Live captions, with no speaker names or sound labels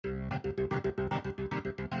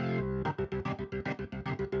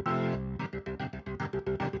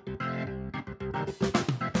Hello,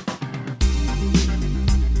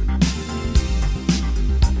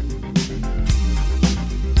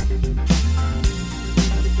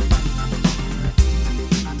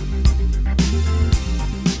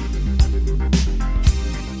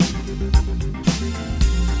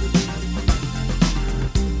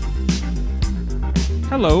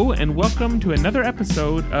 and welcome to another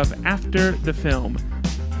episode of After the Film.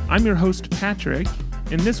 I'm your host, Patrick,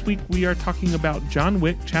 and this week we are talking about John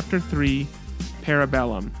Wick Chapter 3,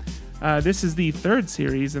 Parabellum. This is the third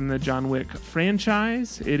series in the John Wick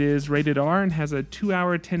franchise. It is rated R and has a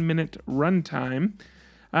 2-hour, 10-minute runtime.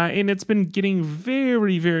 And it's been getting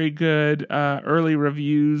very, very good early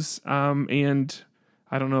reviews, and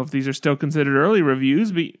I don't know if these are still considered early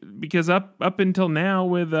reviews, because up until now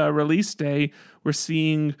with release day, we're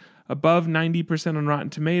seeing above 90% on Rotten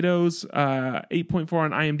Tomatoes, 8.4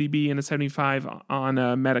 on IMDb, and a 75 on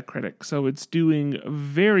Metacritic. So it's doing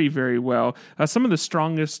very, very well. Some of the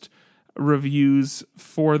strongest reviews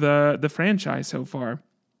for the franchise so far.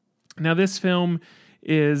 Now, this film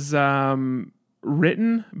is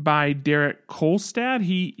written by Derek Kolstad.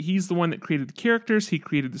 He's the one that created the characters. He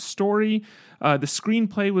created the story. The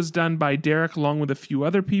screenplay was done by Derek along with a few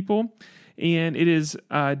other people. And it is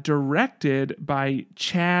directed by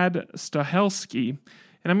Chad Stahelski.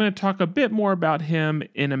 And I'm going to talk a bit more about him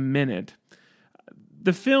in a minute.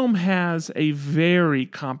 The film has a very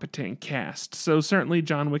competent cast. So certainly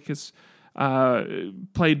John Wick is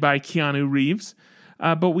played by Keanu Reeves.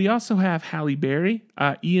 But we also have Halle Berry,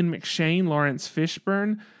 Ian McShane, Lawrence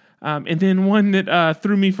Fishburne, and then one that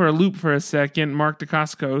threw me for a loop for a second, Mark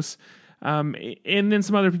Dacascos, and then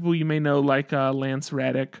some other people you may know like Lance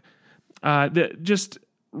Reddick. Just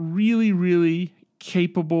really, really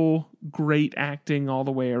capable, great acting all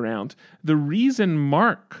the way around. The reason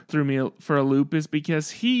Mark threw me for a loop is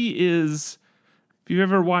because he is, if you've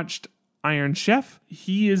ever watched Iron Chef,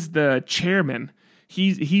 he is the chairman.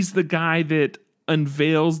 He's the guy that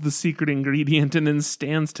unveils the secret ingredient and then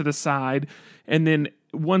stands to the side, and then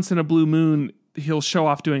once in a blue moon, he'll show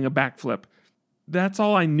off doing a backflip. That's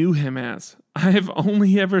all I knew him as. I've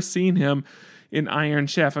only ever seen him in Iron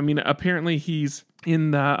Chef. I mean, apparently he's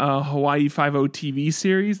in the Hawaii Five-0 TV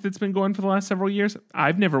series that's been going for the last several years.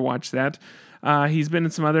 I've never watched that. He's been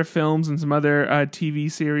in some other films and some other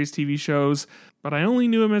TV series, TV shows, but I only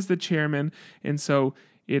knew him as the chairman, and so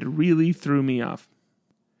it really threw me off.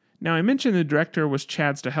 Now, I mentioned the director was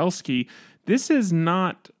Chad Stahelski. This is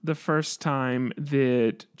not the first time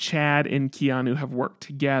that Chad and Keanu have worked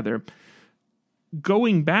together.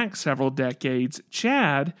 Going back several decades,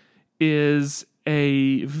 Chad is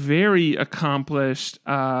a very accomplished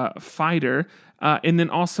fighter, and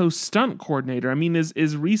then also stunt coordinator. I mean,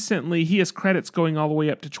 is recently, he has credits going all the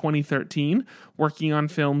way up to 2013, working on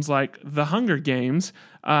films like The Hunger Games,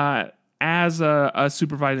 as a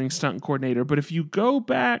supervising stunt coordinator. But if you go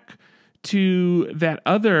back to that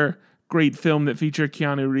other great film that featured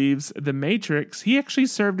Keanu Reeves, The Matrix, he actually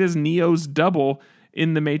served as Neo's double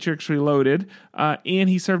in The Matrix Reloaded, and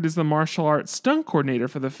he served as the martial arts stunt coordinator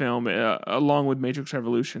for the film, along with Matrix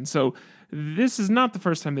Revolution. So this is not the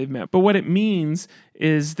first time they've met. But what it means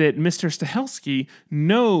is that Mr. Stahelski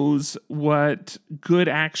knows what good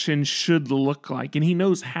action should look like, and he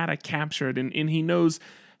knows how to capture it, and he knows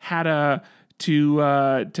how to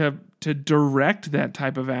direct that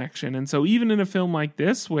type of action. And so even in a film like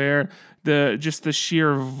this, where the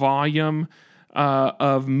sheer volume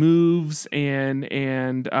of moves and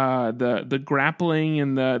the grappling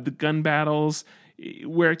and the gun battles,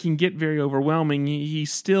 where it can get very overwhelming, he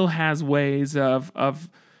still has ways of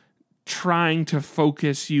trying to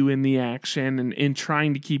focus you in the action and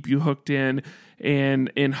trying to keep you hooked in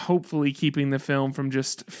and hopefully keeping the film from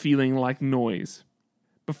just feeling like noise.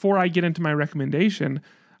 Before I get into my recommendation,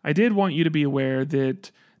 I did want you to be aware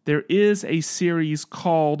that there is a series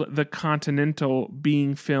called The Continental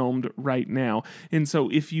being filmed right now. And so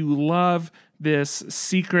if you love this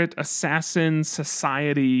secret assassin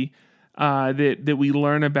society that we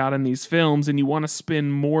learn about in these films, and you want to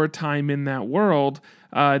spend more time in that world,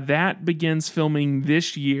 that begins filming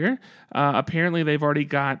this year. Apparently, they've already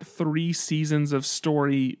got 3 seasons of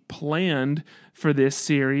story planned for this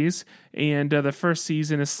series, and the first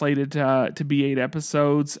season is slated to be 8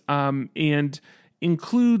 episodes, and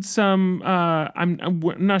include some, I'm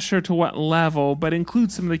not sure to what level, but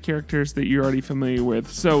include some of the characters that you're already familiar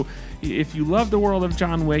with. So if you love the world of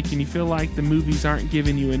John Wick and you feel like the movies aren't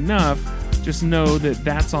giving you enough, just know that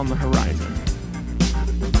that's on the horizon.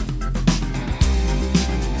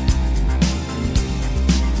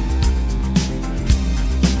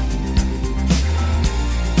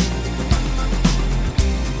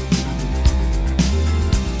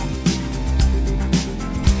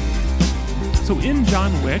 in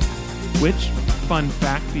John Wick, which, fun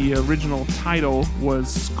fact, the original title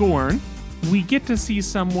was Scorn, we get to see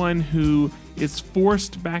someone who is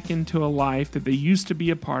forced back into a life that they used to be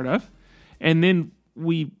a part of, and then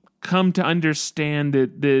we come to understand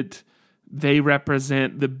that they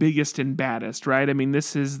represent the biggest and baddest, right? I mean,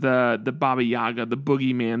 this is the Baba Yaga, the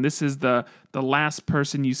boogeyman. This is the last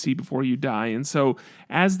person you see before you die. And so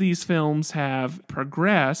as these films have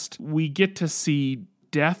progressed, we get to see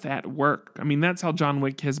death at work. I mean, that's how John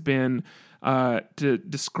Wick has been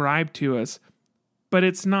described to us. But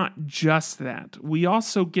it's not just that. We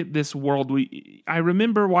also get this world. I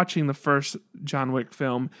remember watching the first John Wick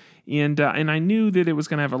film, and I knew that it was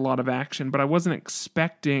going to have a lot of action, but I wasn't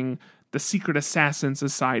expecting the Secret Assassin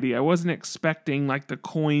Society. I wasn't expecting like the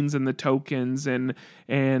coins and the tokens and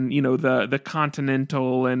the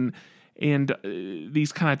Continental and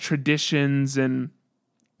these kind of traditions, and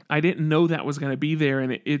I didn't know that was going to be there,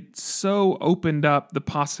 and it so opened up the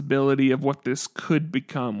possibility of what this could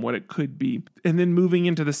become, what it could be. And then moving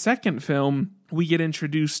into the second film, we get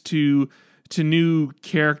introduced to new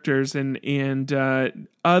characters and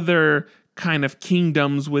other kind of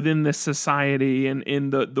kingdoms within this society,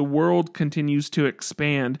 and the world continues to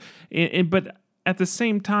expand. But at the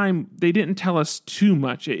same time, they didn't tell us too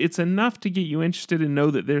much. It's enough to get you interested and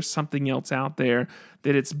know that there's something else out there,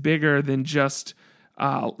 that it's bigger than just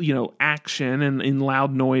action and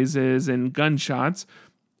loud noises and gunshots,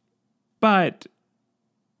 but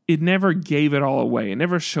it never gave it all away. It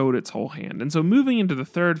never showed its whole hand. And so moving into the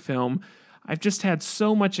third film, I've just had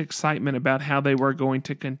so much excitement about how they were going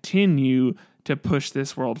to continue to push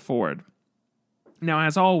this world forward. Now,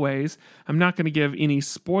 as always, I'm not going to give any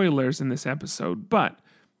spoilers in this episode, but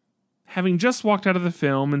having just walked out of the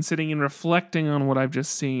film and sitting and reflecting on what I've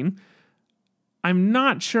just seen, I'm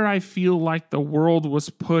not sure I feel like the world was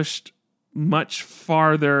pushed much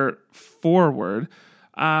farther forward,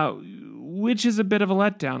 which is a bit of a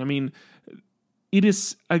letdown. I mean, it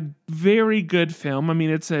is a very good film. I mean,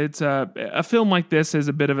 it's a film like this is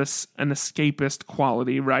a bit of an escapist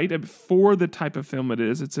quality, right? For the type of film it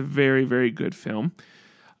is, it's a very, very good film.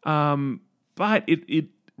 But it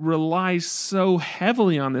relies so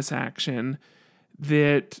heavily on this action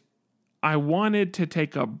that I wanted to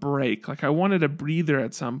take a break. Like, I wanted a breather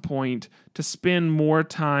at some point to spend more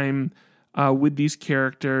time with these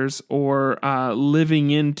characters, or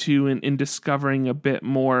living into and discovering a bit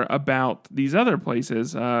more about these other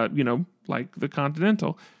places, like the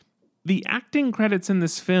Continental. The acting credits in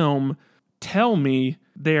this film tell me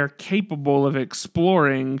they're capable of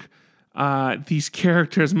exploring these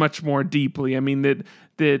characters much more deeply. I mean, that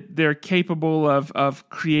they're capable of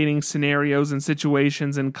creating scenarios and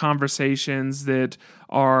situations and conversations that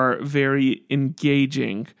are very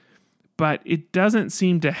engaging. But it doesn't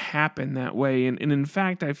seem to happen that way. And in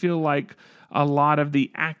fact, I feel like a lot of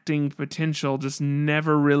the acting potential just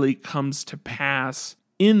never really comes to pass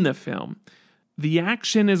in the film. The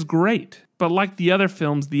action is great, but like the other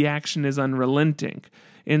films, the action is unrelenting.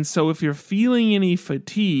 And so if you're feeling any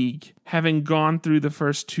fatigue, having gone through the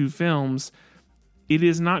first two films, it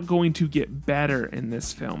is not going to get better in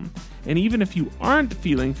this film. And even if you aren't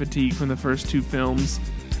feeling fatigue from the first two films,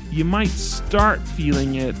 you might start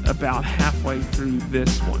feeling it about halfway through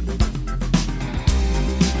this one.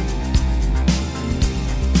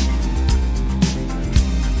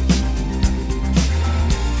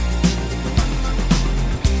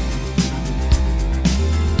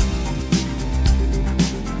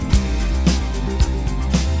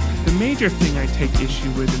 The major thing I take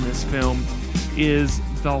issue with in this film is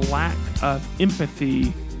the lack of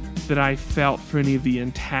empathy that I felt for any of the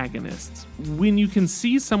antagonists. When you can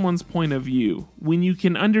see someone's point of view, when you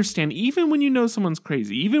can understand, even when you know someone's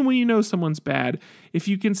crazy, even when you know someone's bad, if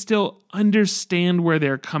you can still understand where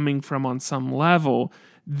they're coming from on some level,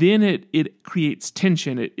 then it creates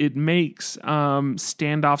tension. It makes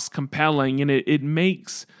standoffs compelling, and it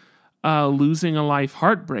makes losing a life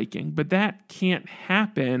heartbreaking. But that can't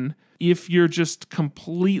happen if you're just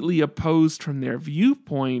completely opposed from their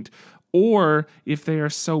viewpoint, or if they are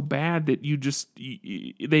so bad that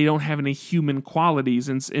they don't have any human qualities,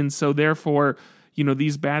 and so therefore,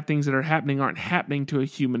 these bad things that are happening aren't happening to a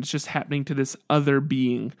human. It's just happening to this other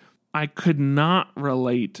being. I could not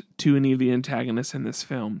relate to any of the antagonists in this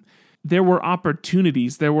film. There were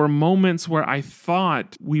opportunities. There were moments where I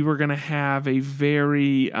thought we were going to have a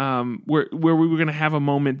very where we were going to have a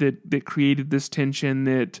moment that created this tension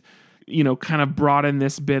that kind of brought in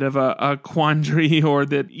this bit of a quandary, or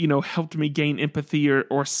that, helped me gain empathy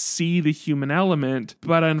or see the human element.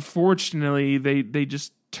 But unfortunately, they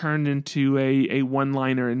just turned into a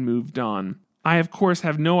one-liner and moved on. I, of course,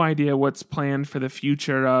 have no idea what's planned for the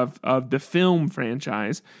future of the film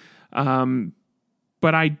franchise.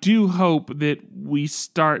 But I do hope that we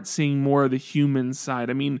start seeing more of the human side.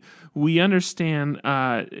 I mean, we understand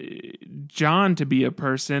John to be a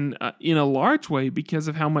person in a large way because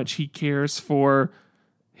of how much he cares for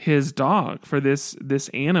his dog, for this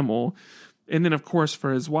animal, and then, of course,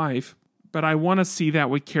 for his wife. But I want to see that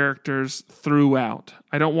with characters throughout.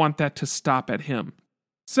 I don't want that to stop at him.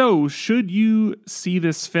 So, should you see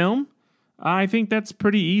this film? I think that's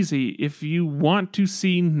pretty easy. If you want to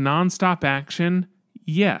see nonstop action,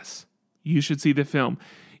 yes, you should see the film.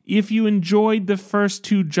 If you enjoyed the first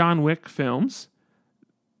 2 John Wick films,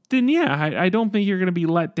 then yeah, I don't think you're going to be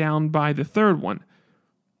let down by the third one.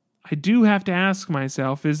 I do have to ask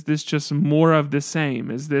myself, is this just more of the same?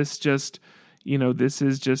 Is this just, this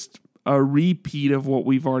is just a repeat of what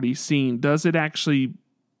we've already seen? Does it actually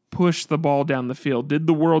push the ball down the field? Did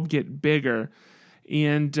the world get bigger?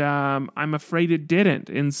 And I'm afraid it didn't.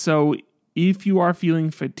 And so if you are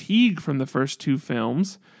feeling fatigue from the first 2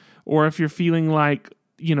 films, or if you're feeling like,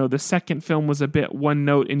 the second film was a bit one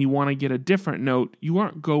note and you want to get a different note, you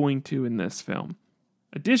aren't going to in this film.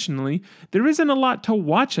 Additionally, there isn't a lot to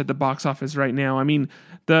watch at the box office right now. I mean,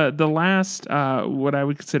 the last, what I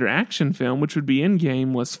would consider action film, which would be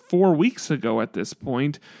Endgame, was 4 weeks ago at this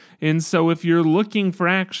point. And so if you're looking for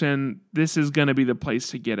action, this is going to be the place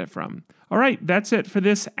to get it from. All right, that's it for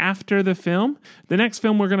this After the Film. The next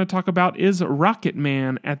film we're going to talk about is Rocket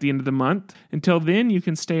Man at the end of the month. Until then, you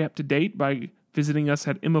can stay up to date by visiting us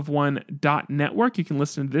at mofone.network. You can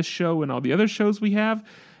listen to this show and all the other shows we have.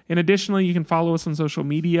 And additionally, you can follow us on social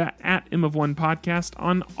media at M of1 Podcast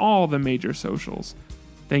on all the major socials.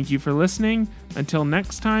 Thank you for listening. Until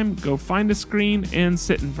next time, go find a screen and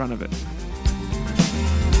sit in front of it.